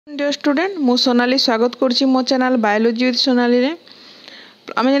Dear student मु सोनाली स्वागत करुच्ची मो चैनल बायोलॉजी विथ सोनाली रे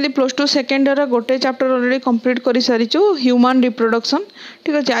आम जल्दी प्लस टू सेकेंड ईयर गोटे चैप्टर ऑलरेडी कंप्लीट कर सारीचु ह्यूमन रिप्रोडक्शन।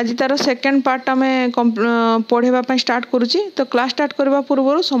 ठीक अच्छे आज तार सेकेंड पार्ट आम पढ़ाई स्टार्ट करुच्ची। तो क्लास स्टार्ट करने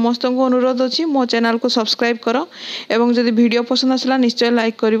पूर्व समस्त को अनुरोध अच्छी मो चैनल को सब्सक्राइब कर एवं जदि वीडियो पसंद आसला निश्चय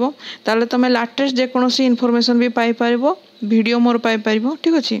लाइक करिवो ताले तुम लेटेस्ट जेकोसी इनफॉरमेशन भी पाई परिवो वीडियो मोर पाई परिवो।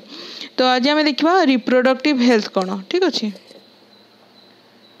 ठीक अच्छे तो आज आम देखा रिप्रोडक्टिव हेल्थ कौन। ठीक अच्छे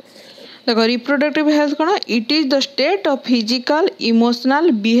देखो रिप्रोडक्टिव हेल्थ कौन it is the state of physical emotional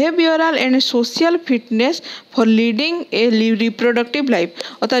behavioural and social fitness for leading a reproductive life.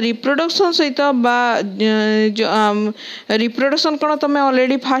 अर्थात रिप्रोडक्शन सहित रिप्रोडक्शन कौन तुम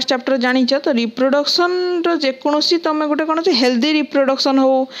ऑलरेडी फास्ट चैप्टर जानिछ। तो रिप्रोडक्शन जेकोसी तुम गोटे कौन हेल्दी रिप्रोडक्शन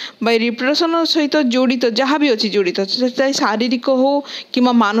हो बा रिप्रोडक्शन सहित जोड़ित जहाँ भी अच्छी जोड़ित चाहे शारीरिक हो कि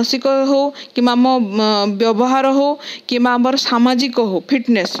मानसिक हो कि व्यवहार हो कि सामाजिक हो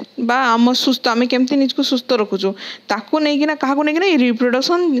फिटनेस बा आम सुस्थ आम केमती निजको सुस्थ रखुचु ताकू नहींकिना क्या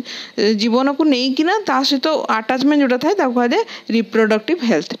रिप्रोडक्शन जीवन को लेकिना सहित आटाचमेंट जोटा थाए कहुए रिप्रोडक्टिव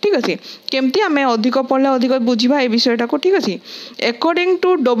हेल्थ। ठीक अच्छे केमती आम अधिक पढ़ले अधिक बुझा ये विषयटा को। ठीक अच्छे अकॉर्डिंग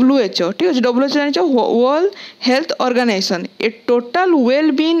टू WHO ठीक अच्छे WHO जान world health organisation A total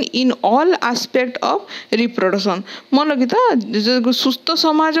well being in all aspect of reproduction मन लगी तो सुस्थ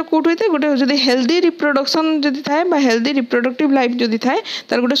समाज कौट होता है गोटे जब हेल्दी रिप्रोडक्शन जदि थाए हेल्दी रिप्रोडक्टिव लाइफ जदि थाए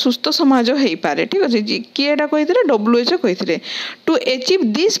तार गोटे सुस्थ समाज हो पारे। ठीक अच्छे किए कही WHO कही to achieve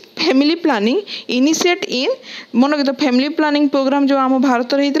this family planning initiate इन मन कि फैमिली प्लानिंग प्रोग्राम जो आम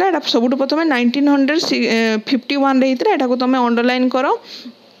भारत में होता है सब प्रथम 1951 होता है तुम अंडरलाइन कर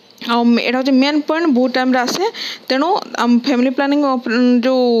यहाँ हूँ मेन पॉइंट बहुत टाइम आसे तेणु आम फैमिली प्लानिंग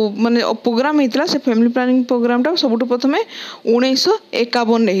जो माने प्रोग्राम होता से फैमिली प्लानिंग प्रोग्रामटा सब प्रथम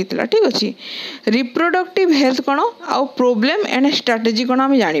 1951 होता। ठीक अच्छे रिप्रोडक्टिव हेल्थ कौन आउ प्रोब्लेम एंड स्ट्रैटेजी कौन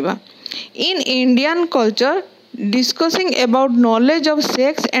आम जाना in Indian culture discussing about knowledge of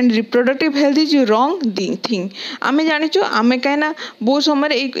sex and reproductive health is wrong thing. आम जाचु आम कहीं बहुत समय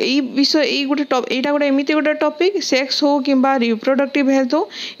विषय ये गोटे यहाँ गोटे एमती गोटे टॉपिक सेक्स हो कि रिप्रोडक्टिव हेल्थ हो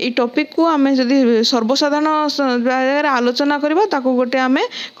ये टॉपिक को आम जब सर्वसाधारण जगह आलोचना करवा गोटे आम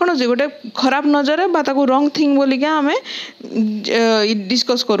कौन गोटे खराब नजर रॉन्ग थिंग बोलिक आम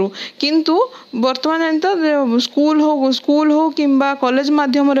डिस्कस करूँ किंतु वर्तमान तो स्कूल हो कि कॉलेज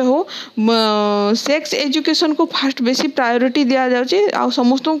माध्यम हो सेक्स एजुकेशन को फास्ट बेसी प्रायोरिटी दि जाऊँगी आ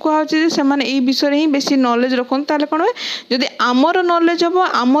समस्त को कहुचे से यही विषय ही बेसी नॉलेज रखते ताले कौन है जदि आमर नॉलेज हम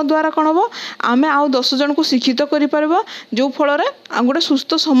आम द्वारा कौन हम आम आउ 10 जन को शिक्षित कर जो फल गोटे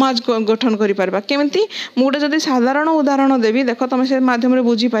सुस्थ समाज गठन कर केमती मुझे जब साधारण उदाहरण देवी देख तुम से माध्यम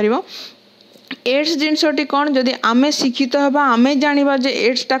बुझीपार एड्स जिनसटी कौन जदि आम शिक्षित हवा आम जाना जे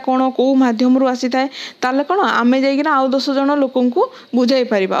एड्सटा कौन कौ मध्यम आसी थाए ताले कौन आम जाइना आउ 10 जन लोक बुझाई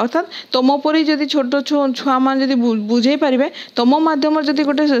पार अर्थात तुम परी जदि छोट छुआ मान जदि बुझाई पारे तुम मध्यम जदि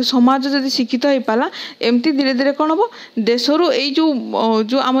गोटे समाज जदि शिक्षित हो पाला एमती धीरे धीरे कौन हम देशरू यो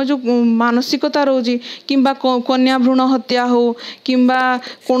जो आम जो मानसिकता रोचे कि कन्या भ्रूण हत्या हो कि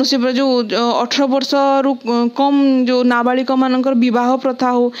कौन जो 18 वर्ष रु कम जो नाबालिक मान बह प्रथा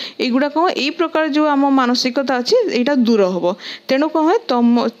हो युवा कौन यही प्रकार जो आम मानसिकता अच्छी यहाँ दूर हम तेणु कौन है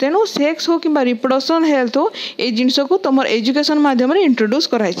तेणु सेक्स हो कि रिप्रोडक्शन हेल्थ हो ये जिनस को तुम एजुकेशन माध्यम इंट्रोड्यूस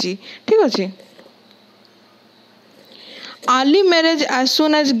कराई। ठीक अच्छे early marriage as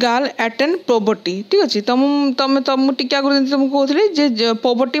soon as girl attain poverty. ठीक अच्छे तुम टीका तुमको कहती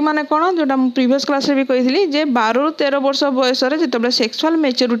पॉवर्टी माने कौन जोटा प्रीवियस क्लास भी कही जे 12 ରୁ 13 वर्ष बयस जो सेक्सुअल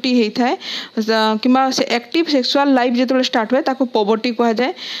मैच्योरिटी होता है कि एक्टिव सेक्सुअल लाइफ जो स्टार्ट हुए ताको पॉवर्टी कह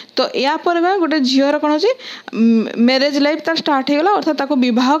जाए। तो या पर गोटे झीर कौन हो मैरेज लाइफ तार स्टार्ट होगा अर्थात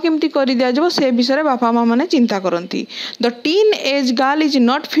बह केमती कर दिज्व से विषय बापा माँ मैंने चिंता करती। The teen age girl is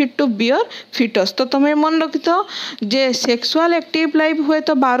not fit to bear foetus. तो तुम मन रखि था जे सेक्सुअल एक्टिव लाइफ हुए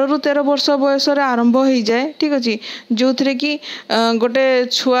तो 12 ରୁ 13 वर्ष बयस आरंभ हो जाए। ठीक अच्छे जो थे कि गोटे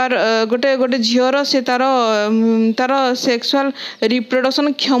छुआर गोटे झीर से तार सेक्सुअल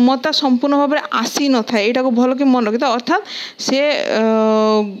रिप्रोडक्शन क्षमता संपूर्ण भाव में आसी न था यहाँ को भल कि मन रखी था अर्थात से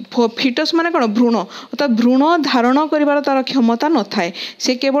फिटस माने कौन भ्रूण अर्थात भ्रूण धारण कर तार क्षमता न थाए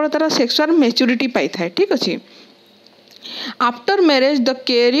से केवल तार सेक्सुअल मैच्योरिटी पाई थाए। ठीक अच्छे after marriage the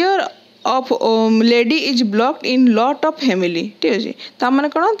career of lady is blocked in lot of family ठीक अच्छे ताने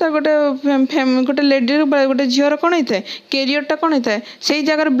कौन तो गोटे गोटे लेडी गोटे झीर कौन होता है कैरियरटा कौन होता है से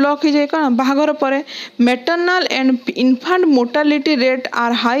जगह ब्लॉक हो जाए कौन बाहागर पर maternal and इनफांट mortality rate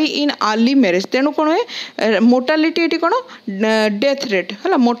are high in early marriage तेणु कौन है मोर्टालिटी ये कौन डेथ रेट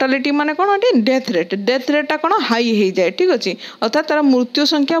है मोर्टालिटी माने कौन डेथ रेटा कौन हाई हो जाए ठीक अच्छे अर्थात तार मृत्यु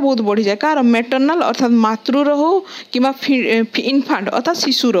संख्या बहुत बढ़ी जाए कार मैटरनाल अर्थात मातृर हो कि इनफांट अर्थात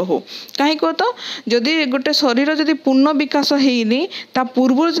शिशुर हो कहीं कह तो जदि गोटे शरीर जदि पूर्ण विकास होनी ता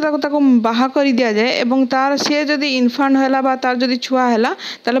पूर्व बाहा कर दि जाए एवं तार सी जदि इनफांट है तार जदि छुआ है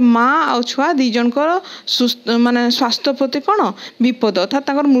ताले माँ आ छुआ दी जनकर माने स्वास्थ्य प्रति कौन विपद अर्थात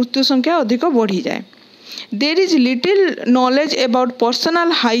मृत्यु संख्या अधिक बढ़ी जाए There is little knowledge about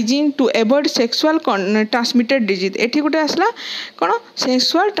personal hygiene to avoid sexual transmitted disease एठी गोटे आसला कौन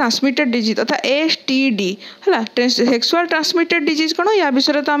सेक्सुअल ट्रांसमिटेड डिजीज अर्थात STD है सेक्सुअल ट्रांसमिटेड डिजीज कौन या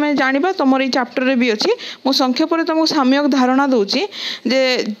विषय तो आम जाना तुम ये चैप्टर रे भी अच्छी मो संक्षेप तुमको साम्यक धारणा दूची जे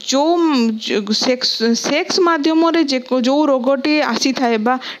जो सेक्स माध्यम जो रोगटी आसी थाए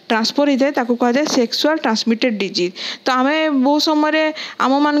बा ट्रांसफर होता है ताको कहा जाए सेक्सुअल ट्रांसमिटेड डिजीज तो आम बहुत समय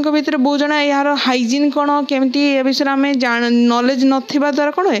आम मान भर बहुत जन यार हाइजीन कौन केमती ए विषय आम नॉलेज नथिबा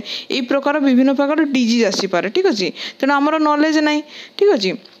द्वारा कौन है यही प्रकार विभिन्न प्रकार डिजीज आसीपे ठीक अच्छे तेणु आमर नॉलेज नहीं ठीक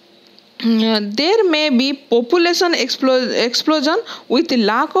अच्छे देर may be population explosion with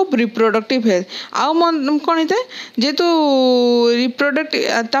lack of reproductive health आउ कौन होता है जेहेतु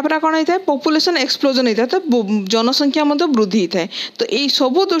रिप्रोडक्टिव कौन होता है पॉपुलेशन एक्सप्लोजन होता है तो जनसंख्या वृद्धि होता है तो यही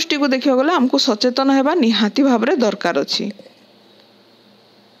सब दृष्टि को देखा गले आमको सचेतन होगा निहाती भाव में दरकार अच्छी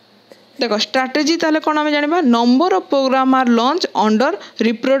देखो स्ट्रैटेजी ताले कौन आम जाना number of programme are launch under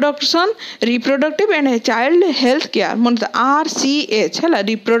reproductive and child health care मतलब RCH है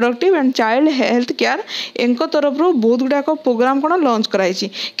reproductive and child health care इनका तरफ बहुत गुड़ाक प्रोग्राम कौन लॉन्च कराई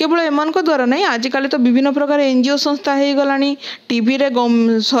केवल एमान द्वारा नहीं आजिकल तो विभिन्न प्रकार NGO संस्था हो गला टीवी रे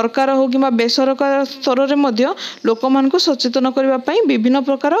सरकार हो कि बेसरकार स्तर में लोक मान सचेतन करने विभिन्न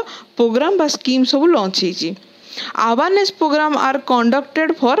प्रकार प्रोग्राम बा स्कीम सब लॉन्च होती Awareness program are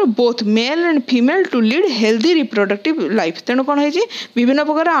conducted for both male and female to lead healthy reproductive life तेणु कौन है विभिन्न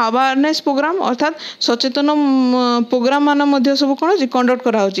प्रकार अवेयरनेस प्रोग्राम अर्थात सचेतन प्रोग्राम मान सब कौन कंडक्ट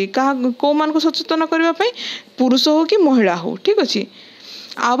कराऊँगी कौ मान को सचेतन करने पुरुष हो कि महिला हो ठीक अच्छे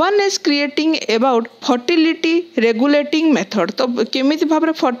awareness creating about fertility regulating method तो केमी भाव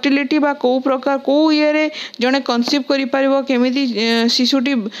में फर्टिलिटी बा को प्रकार को ये जड़े कनसीव कर केमी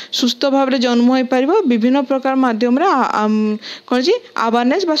शिशुटी सुस्थ भाव में जन्म हो पार विभिन्न प्रकार माध्यम कौन जी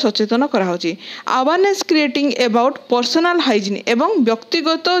अवेयरनेस बा सचेतन कराऊँगी awareness creating about personal hygiene एवं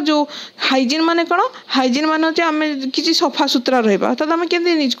व्यक्तिगत जो हाइजीन माने कौन हाइजीन मान होचे आम किसी सफा सुतरा रहा अर्थात आम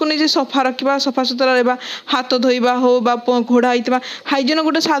केमती निजको निजे सफा रखा सफा सुतरा रहा हाथ धोइबा हो बा घोड़ा होता हाइजीन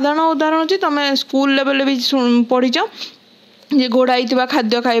गोटे साधारण उदाहरण अच्छी तुम स्कूल लेवल भी पढ़ीच जे घोड़ा होता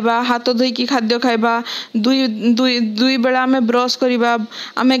खाद्य खाइबा हाथ धोईकी खाद्य खाइबा दुई दुई दुई बेला आम ब्रश करवा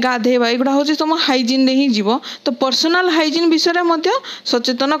आम गाधेबा एगुड़ा हूँ तुम हाइजीन ही जीव तो पर्सनल हाइजीन विषय में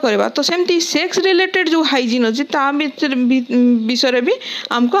सचेतन करवा तो सेमती सेक्स रिलेटेड जो हाइजीन अच्छी विषय भी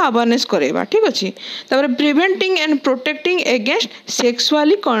आमको अवेयरनेस करवा ठीक अच्छे preventing and protecting against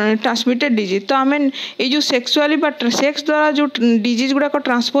sexually transmitted disease तो आम ये जो सेक्सुअली सेक्स द्वारा जो डिजीज गुड़ाक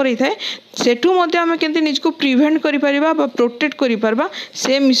ट्रांसफर होता है सेठू आम केमती निजको प्रिवेंट कर प्रोटेक्ट करि परबा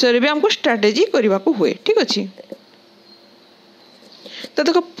से विषय भी हमको स्ट्रैटेजी करने को हुए ठीक अच्छे तो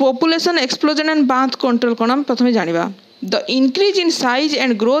देखो population explosion and birth control कौन हम प्रथम जानिबा the increase in size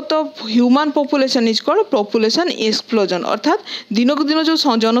and growth of human population is called population explosion अर्थात दिनक दिन जो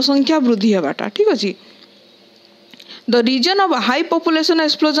जनसंख्या वृद्धि होगाटा ठीक अच्छे the reason of high population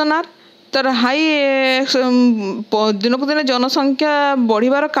explosion are तर हाई दिनक दिन जनसंख्या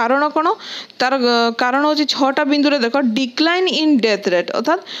बढ़िबार कारण कौन तार कारण हूँ 6टा बिंदु देख डिक्लाइन इन डेथ रेट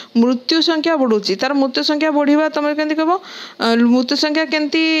अर्थात मृत्यु संख्या बढ़ुची तार मृत्यु संख्या बढ़िबा तुम केमती कह मृत्यु संख्या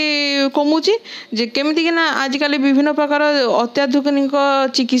केमती कमुची जे केमती कि ना आजिकल विभिन्न प्रकार अत्याधुनिक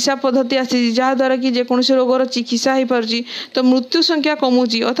चिकित्सा पद्धति आसी जहाँद्वारा कि जेकोसी रोगर चिकित्सा हो पार्ची तो मृत्यु संख्या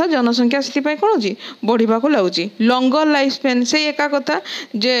कमुची अर्थात जनसंख्या से कौन होची बढ़िबा को लगुची लंगर लाइफ स्पैन से एका कथा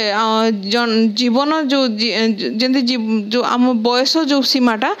जे जीवन जो जमी जो आम बयस जो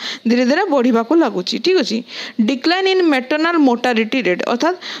सीमाटा धीरे धीरे बढ़िबा को लगुच ठीक अच्छे decline in maternal mortality rate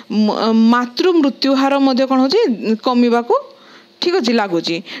अर्थात मातृ मृत्यु हार कौन हो कमिबा को ठीक अच्छे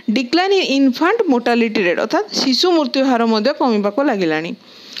लगुच डिक्लाइन इन इनफांट मोर्टालिटी रेट अर्थात शिशु मृत्यु हार कमिबा को लगिलानी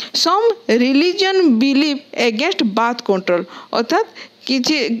सम religion believe against birth control अर्थात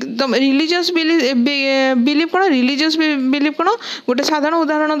किसी तुम रिलीजियस बिलीव कौन रिलीजियस बिलीव कौन गोटे साधारण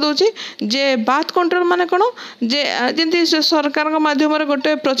उदाहरण दूसरी जे बाथ कंट्रोल माने कौन जे जमी सरकार माध्यम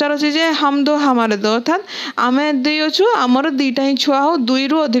गोटे प्रचार अच्छे जे हम दो हमारे दो अर्थात आम दुई अच्छु आमर दुईटा ही छुआ हो दुई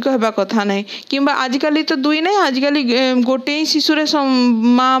रु अधिक होगा कथा ना कि आजिकल तो दुई ना आजिकल गोटे ही शिशु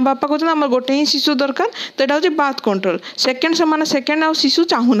माँ बापा कहते आम गोटे ही शिशु दरकार तो यहाँ हूँ बाथ कंट्रोल सेकेंड से सेकेंड आ शिशु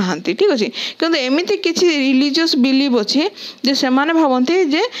चाहूना ठीक अच्छे किंतु एमती किसी रिलीजियस बिलीव अच्छे जे से भावती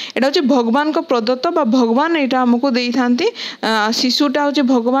जे एटा हूँ भगवान को प्रदत्त बा भगवान यहाँ आमको दे था शिशुटा हूँ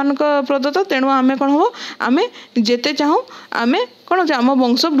भगवान को प्रदत्त तेणु आम कौन हम आम जेते चाहूँ आम कौन आम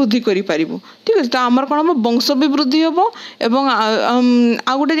वंश वृद्धि करें ठीक है तो आमर कौन हम वंश भी वृद्धि हम एवं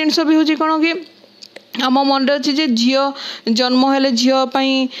आ गोटे जिनस भी हूँ कौन कि आम मन अच्छे जे झील जन्म हेले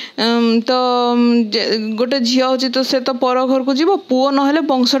झीपाई तो गोटे झील हो तो से तो पर घर को जीव पुओ ना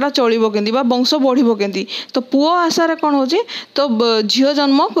वंशटा चलो केंदी वंश बढ़ो केंदी तो पुओ आशार कौन हो तो झील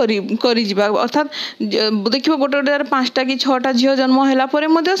जन्म कर अर्थात देखिए गोटे गोटे 5टा कि 6टा झील जन्म है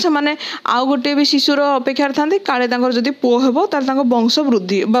से आउ गोटे भी शिशुर अपेक्षार था काले जदि पुओ हे तो वंश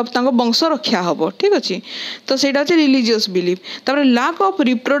वृद्धि वंश रक्षा हम ठीक अच्छे तो सहीटा हूँ रिलीजियस बिलीव तापर लैक ऑफ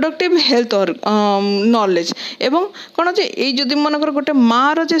रिप्रोडक्टिव हेल्थ और नॉलेज एवं कौन जे ये जदि मनकर गोटे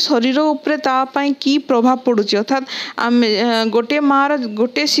माँ जे शरीर उपरे तापाई की प्रभाव पड़ुची अर्थात आम गोटे माँ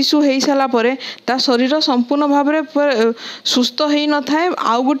गोटे शिशु हो सारा पर ता शरीर संपूर्ण भाव में सुस्थ हो न थाए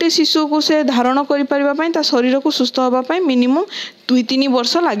आउ गोटे शिशु को से धारण कर शरीर को सुस्थ होगापाई मिनिमम 2-3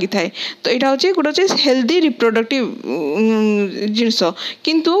 वर्ष लगी थाए तो यहाँ हूँ गोटे हेल्दी रिप्रोडक्टिव जिनस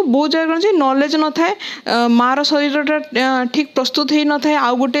किंतु बहुत जगह नॉलेज न थाए मार शरीरटा ठीक प्रस्तुत हो न थाए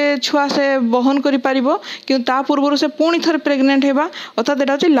आउ गोटे छुआ से बहन कर किंतु ता पूर्व से पुणी थे प्रेग्नेंट होगा अर्थात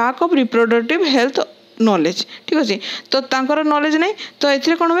यहाँ हूँ lack of reproductive health knowledge ठीक अच्छे तो तांकर नॉलेज नहीं तो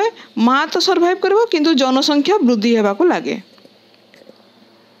ये कौन हुए माँ तो सर्वाइव कर किंतु जनसंख्या वृद्धि होगा लगे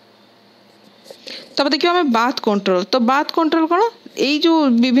तब देखिए आम बाथ कंट्रोल तो बाथ कंट्रोल कौन यही जो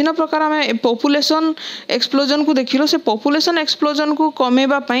विभिन्न प्रकार आम पॉपुलेशन एक्सप्लोजन को देखिलो से पॉपुलेशन एक्सप्लोजन को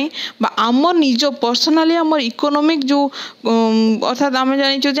कमेवाई आम निज पर्सनाली आम इकोनॉमिक जो अर्थात आम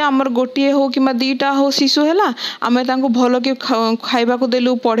जानी आमर गोटे हो कि 2टा हो शिशु है आम भल कि खाइबा को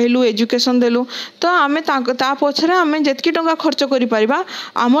देलु पढ़ेलु एजुकेशन देलु तो आम ता पछरे आम जितकी टंका खर्च करि परिबा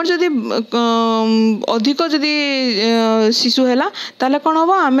आमर जदि अधिक जदि शिशु है ताले कौन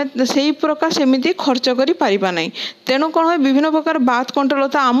हम आम से प्रकार सेमिति खर्च करि परिबा नहीं तेणु कौन हो विभिन्न प्रकार बाथ कंट्रोल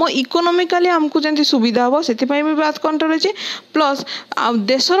था आम इकोनॉमिकली आमको जमी सुविधा हम से बाथ कंट्रोल अच्छे प्लस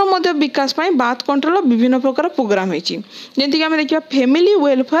देशर मध्य विकास बाथ कंट्रोल विभिन्न प्रकार प्रोग्राम जमीक आम देखा family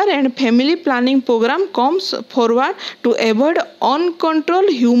welfare and family planning programme comes forward to avoid uncontrol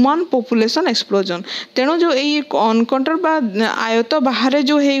human population explosion तेणु जो यही अनकंट्रोल आयत बाहर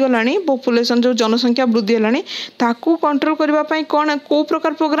जो हो गला पॉपुलेशन जो जनसंख्या वृद्धि है ताकू कंट्रोल करने कौन को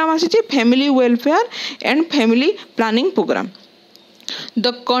प्रकार प्रोग्राम आसी family welfare and family planning programme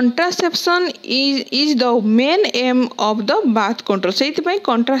The contraception is the main aim of the bath control से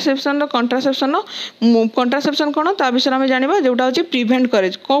contraception कौन ता विषय में जाना जोटा हूँ प्रिभेंट करे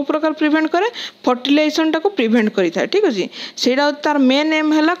कौ प्रकार प्रिभेंट करे फर्टिलाइजेशन टाक प्रिभेंट करें ठीक अच्छे से तार मेन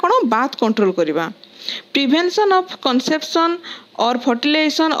एम है कौन बाथ कंट्रोल करवा प्रिवेंशन ऑफ कंसेप्शन और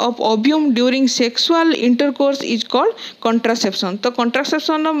fertilisation of ovum during sexual intercourse is called contraception तो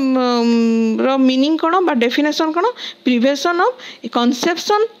कंट्रासेप्शन रो मीनिंग कौन बा डेफिनेशन कौन प्रिवेंशन ऑफ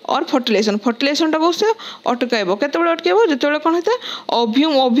कंसेप्शन और फर्टिलाइजेशन टाक से अटकाइब केते अटकाइब जो कौन होता है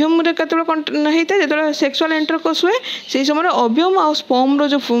ओव्यूम केते जो सेक्सुअल इंटरकोर्स हुए से समय ओव्यूम और स्पर्म रो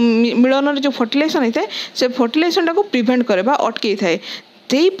जो मिलन जो फर्टिलाइजेशन होता है से फर्टिलाइजेशन टाक प्रिवेंट करे बा अटकई थाए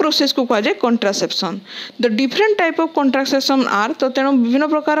यही प्रोसेस को कहुए contraception the different type of contraception are तो तेणु विभिन्न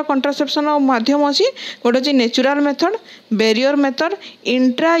प्रकार कंट्रासेप्शन माध्यम अच्छी गोटे अच्छे natural method barrier method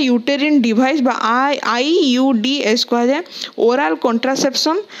intra यूटेरिन device IUDS कहुए oral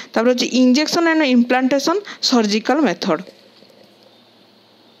contraception तापर अच्छे injection and implantation surgical method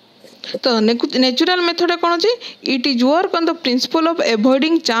तो नेचुरल मेथड कौन अच्छे it is work on the principle of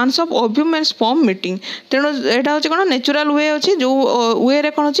avoiding chance of ovum and sperm meeting तेणु यहाँ हूँ कौन नेचुरल वे अच्छे जो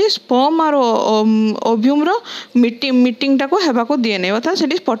वे कौन अच्छे स्पर्म और ओव्यूम मीटिंग टाक होगा दिए नहीं अर्थात से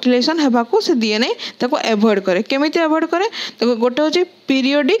फर्टिलाइजेशन होगा से दिए नहीं ताको एवॉइड करे केमिति एवॉइड करे तो गोटे हूँ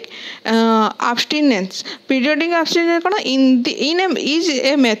पीरियोडिक abstinence कौन इन is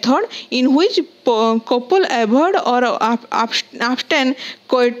a method in which couple avoid or abstain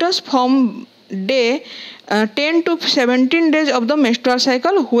coitus from day 10 to 17 days of the menstrual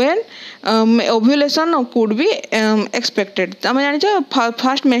cycle when ovulation could be expected. आम जान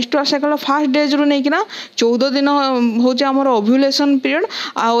fast menstrual cycle fast days रू नहीं किना 14 दिन हूँ आमर ओव्यूलेशन पीरियड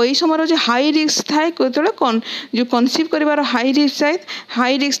आई समय high risk थाए जो कनसीव कर हाई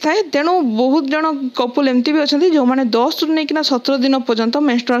रिस्क थाए तेणु बहुत जन कपुल एमती भी अच्छा जो मैंने 10 रू नहीं 17 दिन पर्यंत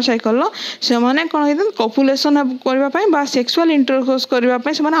मेन्स्ट्रुअल साइकल से मैंने कौन होता कपुलेशन करने सेक्सुअल इंटरकोर्स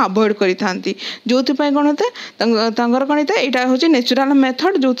करने से अवॉइड करते जो कौन होता है कौन होता है यहाँ हूँ नेचुरल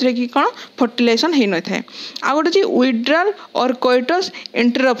मेथड जो कि कौन फर्टिलाइजेशन हो न था आ गोटे विड्रॉल और कोइटस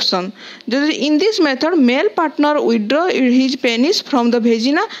इंटरप्शन जो in this method male partner withdraw his penis from the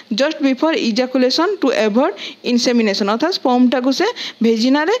भेजिना just before ejaculation to avoid insemination अर्थात स्पर्म टाको से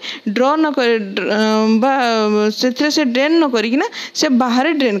भेजिना रे ड्र न कर से ड्रेन न करिकिना से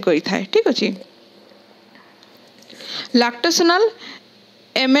बाहर ड्रेन करि थाए ठीक अछि। लैक्टेशनल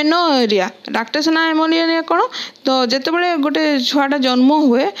एमेनोरिया लैक्टेशनल एमेनोरिया कौन तो जिते बड़े गोटे छुआटा जन्म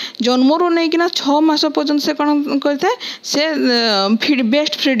हुए जन्म रू नहीं 6 मास पर्यंत से कौन करता से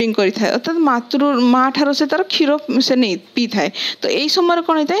बेस्ट फीडिंग करता है अर्थात माँ ठार से तार क्षीर से नहीं पी थाए तो यही समय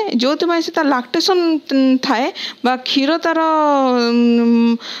कौन होता है जो से तार लैक्टेशन थाए बा क्षीर तार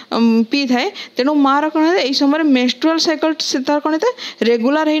पी थाए तेणु माँ कौन होता है यही समय मेन्स्ट्रुअल साइकिल से तार कौन होता है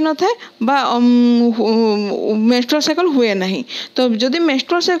रेगुलर हो न थाए बा मेन्स्ट्रुअल साइकिल हुए नहीं तो जदि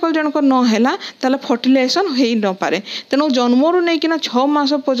मेन्स्ट्रुअल साइकिल जनक न हैला ताले फर्टिलाइजेशन हो न पारे तेणु जन्म रू नहीं 6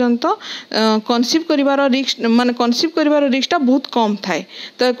 मास पर्यंत कनसीव करिवार रिस्क माने कनसीव करिवार रिस्कटा बहुत कम थाए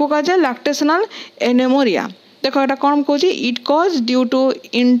तो एको कहा जाए लैक्टेशनल एनेमोरिया देखो यहाँ कौन कौन it cause due too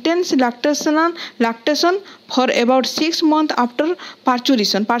intense lactation for about 6 months after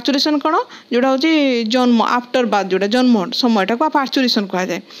parturition कौन जोड़ा हूँ जन्म आफ्टर बात जोड़ा जन्म समयटा को पार्चुरेशन कहा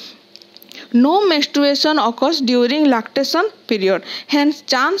जाए। No menstruation occurs during lactation period, hence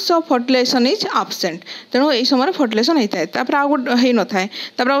chance of fertilization is absent. तेणु यही समय फर्टिलाइजेशन होता है तापर आ गोटे हो न था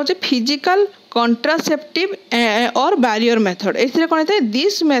तापर हूँ physical contraceptive or barrier method एथिरे कौन होता है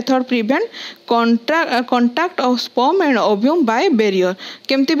this method prevent contact of sperm and ovum by barrier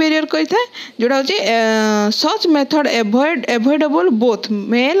केमती barrier कही था जोड़ा हूँ such method avoidable both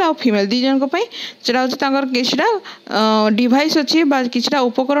male और female दी जन को पाई जोड़ा हूँ किछटा डिवाइस अच्छी बा किछटा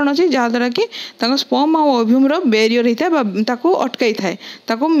उपकरण अच्छी जहाँ द्वारा कि स्पर्म और ओव्यूम रो barrier होता है ताको अटकाई थाए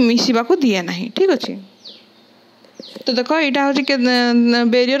ताको मिसिबा को दिए नहीं ठीक अच्छे। तो देखो यहाँ हूँ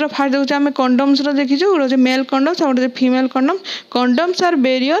बेरियर फास्ट देखा आम कंडम्स देखीचु गोटे मेल कंडम्स और female कंडम्स are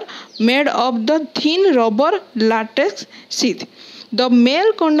barrier made of the thin rubber LaTeX sheath the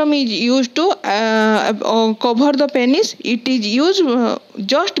mail condom is used to cover the penis. It is used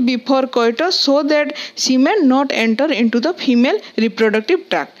just before coitus so that semen not enter into the female reproductive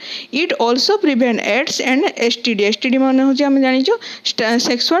tract. It also prevent AIDS and STD. STD माने होची हम जानिचो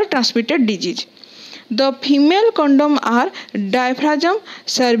sexual transmitted disease. The female condom are diaphragm,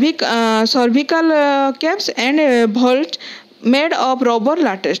 cervical caps and vaults made of rubber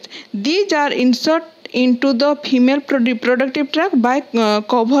latex. These are inserted into the female reproductive tract by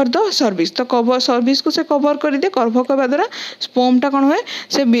cover the cervix. तो cover cervix को से cover कर दे cover करवा द्वारा sperm टा कौन हुए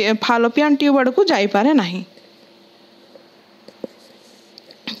से fallopian tube आड़ को जाई पारे नहीं।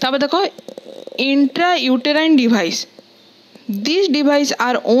 तब देखो intrauterine device. These devices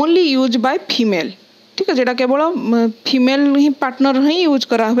are only used by female. ठीक है जेटा केवल फीमेल ही पार्टनर ही यूज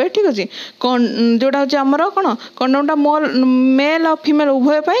करा हुए ठीक अच्छे जोटा हूँ आमर कौन कंडमटा मेल और फीमेल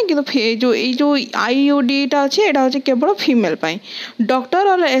उभय कि जो आईयूडीटा अच्छे यहाँ हूँ केवल फीमेल डॉक्टर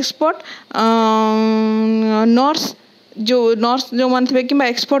और एक्सपर्ट नर्स जो मान थे कि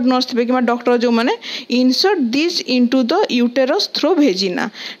एक्सपर्ट नर्स थे कि डॉक्टर जो मैंने insert this into the uterus through भेजिना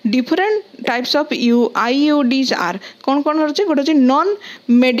different types of IUDs are कौन कौन होचे गोटे नॉन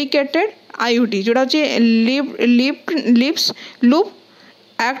मेडिकेटेड आईयूडी जोड़ा lips loop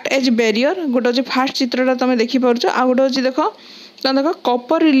act as barrier गोटे हूँ फास्ट चित्रटा तुम देखिपुर आ गोटे हूँ देख देखो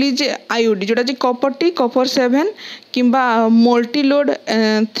कॉपर रिलीज आईयूडी जोड़ा कॉपर टी कॉपर 7 कि मल्टीलोड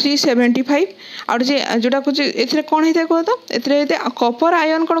 375 और जोटा कुछ ए कौन होता है कह तो ए कॉपर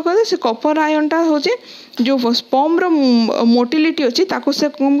आयन कौन कहते से कॉपर आयनटा हूँ जो स्पर्म रो मोटिलिटी अच्छी ताको से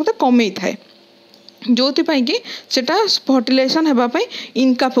कमे थाए जो कि सेटा फर्टिलाइजेशन होगापी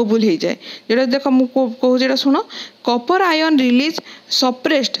इनकापेबल हो जाए जोटा देख मुझे शुण copper ion release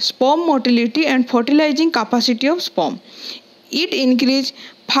suppressed sperm motility and fertilising capacity of sperm it increase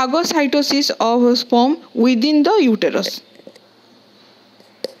phagocytosis of sperm with in the uterus.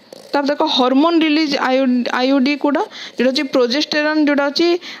 तब देखो हार्मोन रिलीज आईयूडी कोड़ा जोटा प्रोजेस्टेरॉन जोटा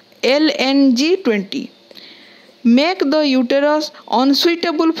LNG20 make the uterus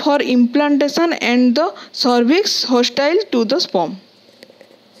unsuitable for implantation and the cervix hostile to the sperm.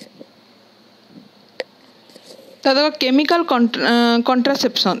 तो देखो chemical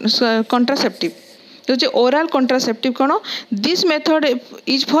contraceptive जो oral contraceptive कौन this method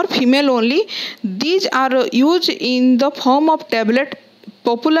is for female only these are use in the form of tablet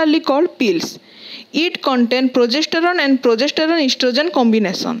popularly called pills it contain progesterone and progesterone oestrogen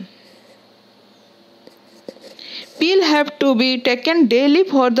combination pill have to be taken daily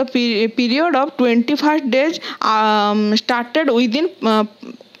for the period of 25 days started within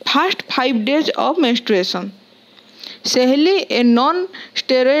first 5 days of menstruation. Secondly, a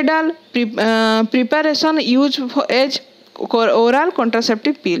non-steroidal preparation used as oral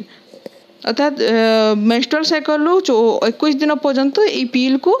contraceptive pill. अर्थात menstrual cycle 21 दिन पर्यंत ये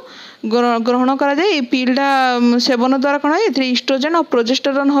पिल को ग्रहण करा जाए ये पिलटा seven द्वारा कौन है इस्ट्रोजेन और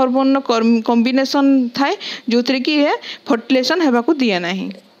प्रोजेस्टेरॉन हार्मोन कॉम्बिनेशन थाए जो कि फर्टिलाइजेशन होगा को दिए ना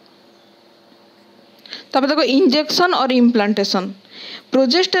तब देखो इंजेक्शन और इम्प्लांटेशन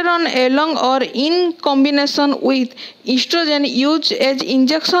प्रोजेस्टेरॉन एलोंग और in combination with oestrogen use as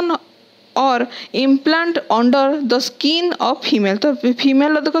injection और implant under the skin of female तो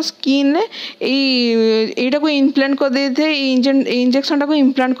फीमेल देखो स्किन एटा को इम्प्लांट कर दे थे इंजेक्शन टाको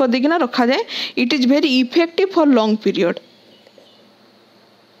इम्प्लांट कर देकिना रखा जाए it is very effective for long period.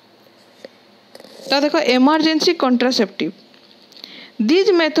 तो देखो emergency contraceptive these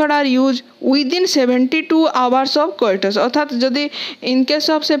method are use within 72 hours of coitus अर्थात जदि इन केस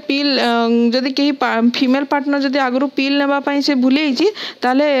ऑफ से पिल जदि कहीं फीमेल पार्टनर जदि आगु पिल नेबाई से भूल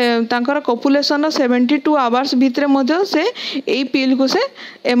तांकर कपुलेशन 72 आवर्स भितर मध्य से यही पिल को से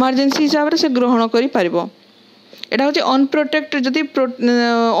इमरजेंसी हिसाब से ग्रहण करि पारिबो। एटा होची अनप्रोटेक्टेड जदि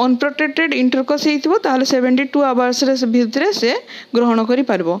अनप्रोटेक्टेड इंटरकोर्स हेइथिबो ताहले 72 आवर्स रे भितर से ग्रहण करि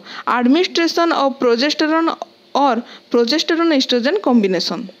पारिबो। एडमिनिस्ट्रेशन ऑफ प्रोजेस्टेरॉन और प्रोजेस्टेरॉन एस्ट्रोजन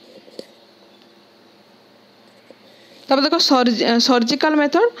कॉम्बिनेशन तब देखो सर्जिकल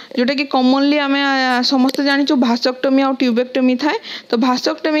मेथड जोटा कि कॉमनली आम समस्त जानिचु भास्टोक्टोमी और ट्यूबेक्टोमी थाए तो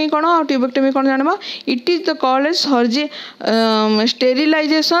भास्टोक्टोमी कौन और ट्यूबेक्टोमी कौन जानबा it is the called as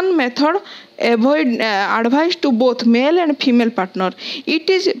sterilisation method advised to both male and female partner. It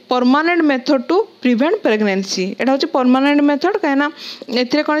is permanent method to prevent pregnancy. एटा होची permanent method कहना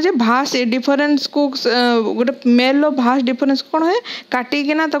एथरे कोन जे भास डिफरेंस को गोटे मेल रो भास डिफरेंस कोन है काटी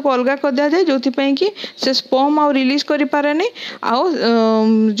के ना ताको अलगा कर दिया जाए जोथि पई कि से स्पर्म आ रिलीज करि पारे नै आ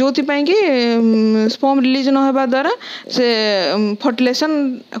जोथि पई कि स्पर्म रिलीज न होबा द्वारा से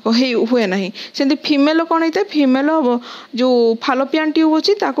फर्टिलाइजेशन हुए नहीं सेंति फीमेल कोन हेते फीमेल जो फालोपियन ट्यूब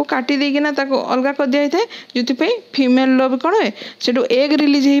अछि ताको काटी दे के ना अलग कर दिया है जो फीमेल भी कौन है से एग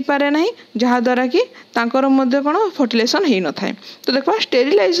रिलीज हो पारे ना जहाँ द्वारा कि कौन फर्टिलाइजेशन हो न था। तो देखो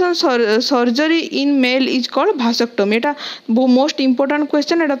sterilisation surgery in male is called भासेक्टोमी Etah most important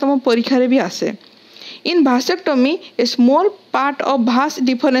question एटा तुम परीक्षा भी आसे। इन भासेक्टोमी ए small part of Bhasa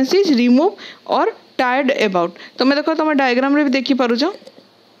difference is remove और टाइड अबाउट तुम देखो तुम डायग्राम रे भी देखी पारुछ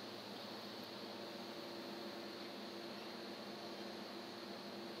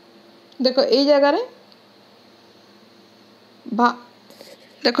देखो ये जगह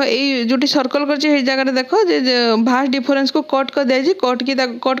देखो ये जो सर्कल कर जगह देखो भास डिफरेंस को कट कर दिया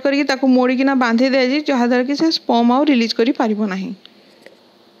कट करके मोड़ी ना बांधि दिया जहाँद्वारा कि से स्पर्म आउ रिलीज करि पारिबो नाही।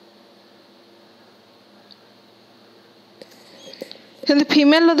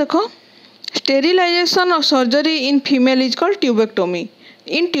 फीमेल देखो स्टेरिलाइजेशन और surgery in female is called tubectomy.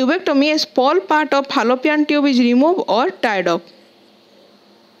 In tubectomy A small part of fallopian tube is remove और टाइड अप।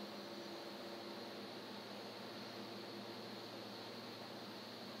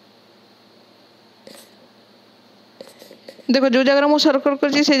 देखो जो जगह मुझे सर्कल कर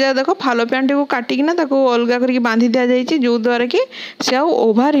जगह देखो फालोपियन ट्यूब को काटिकिना अलग करके बांधि दि जाए जो द्वारा कि से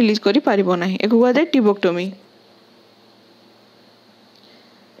ओभा रिलीज करि पारिबो नाही एक हुआ जाए ट्यूबेक्टोमी।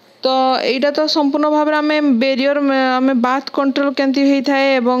 तो यहाँ तो संपूर्ण भाव में बेरियर आम बाथ कंट्रोल केमती होता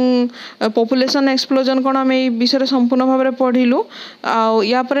है एवं पॉपुलेशन एक्सप्लोजन कौन आम विषय संपूर्ण भाव में पढ़िलु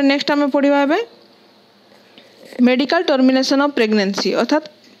या पर नेक्स्ट आम पढ़ा मेडिकल टर्मिनेशन ऑफ प्रेगनेंसी अर्थात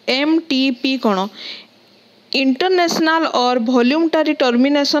MTP कौन इंटरनेशनल और वॉल्यूमटरी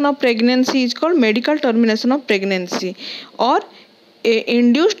termination of pregnancy is called medical termination of pregnancy और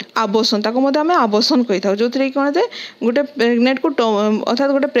इंड्यूस्ड आबोशन ताको आम आबोशन कही था जो कौन है गोटे प्रेगनेंट को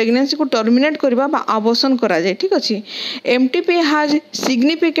अर्थात गोटे प्रेगनेंसी को टर्मिनेट करवा आबोशन करा जाए ठीक अच्छे। MTP has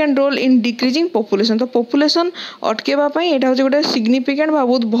significant role in decreasing population तो पॉपुलेशन अटकेवाई यहाँ हूँ गोटे सिग्निफिकेंट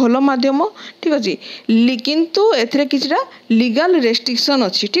बहुत भल माध्यम ठीक अच्छे किंतु एथरे किछिटा लीगल रेस्ट्रिक्शन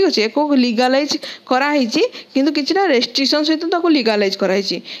अच्छी ठीक अच्छे एक लीगलाइज कराई किंतु किछिटा रेस्ट्रिक्शन सहित ताको लीगलाइज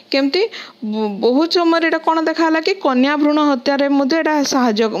कराई केमती बहुत समय यहाँ कौन देखा कि कन्या भ्रूण हत्यार एटा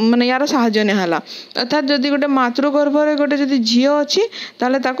साहाय्य माने यार साहाय्य निहाला अर्थात जदि गोटे मातृगर्भ गोटे जदि झील अच्छी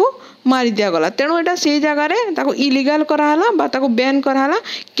ताले ताको मारी दिगला तेणु यहाँ से जगह इलीगल कराला बैन कराला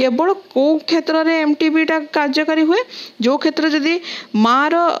केवल कौ क्षेत्र में एमटीपीटा कार्यकारी हुए जो क्षेत्र जदि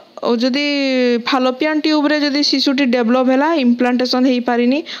मार जदि फालोपियन ट्यूब रे जदि शिशुटी डेभलप है इम्प्लांटेशन हो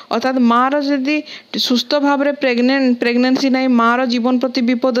पारिनी अर्थात मार जदि सुस्थ भाव में प्रेगनेंसी ना मार जीवन प्रति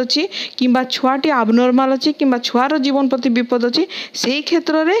विपद अच्छी कि छुआटी आबनर्माल अच्छी कि छुआर जीवन प्रति विपद अच्छी से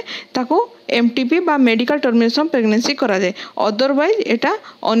क्षेत्र में ताको एमटीपी बा मेडिकल टर्मिनेशन प्रेगनेंसी करा जाए अदरवाइज एटा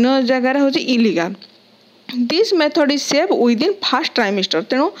अन्य जगह होची illegal this method is safe within fast trimester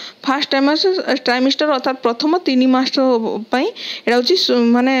तेणु फास्ट ट्राइमेस्टर अर्थात प्रथम 3 मास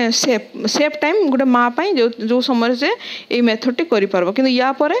माने सेफ टाइम गोटे माँ जो जो समय से ये मेथड टी कर कि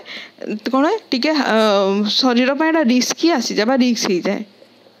या पर कौन टिके शरीर पर रिस्क आसी जाए रिस्क हो जाए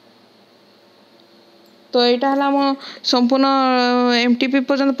तो यहाँ है आम संपूर्ण एमटीपी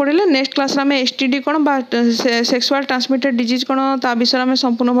पर्यंत पढ़ले नेक्स्ट क्लास में एसटीडी कौन सेक्सुअल ट्रांसमिटेड डिजीज कौन ता विषय में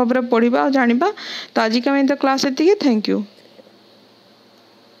संपूर्ण भाव में पढ़ा और जाना तो आज का क्लास ये थैंक यू।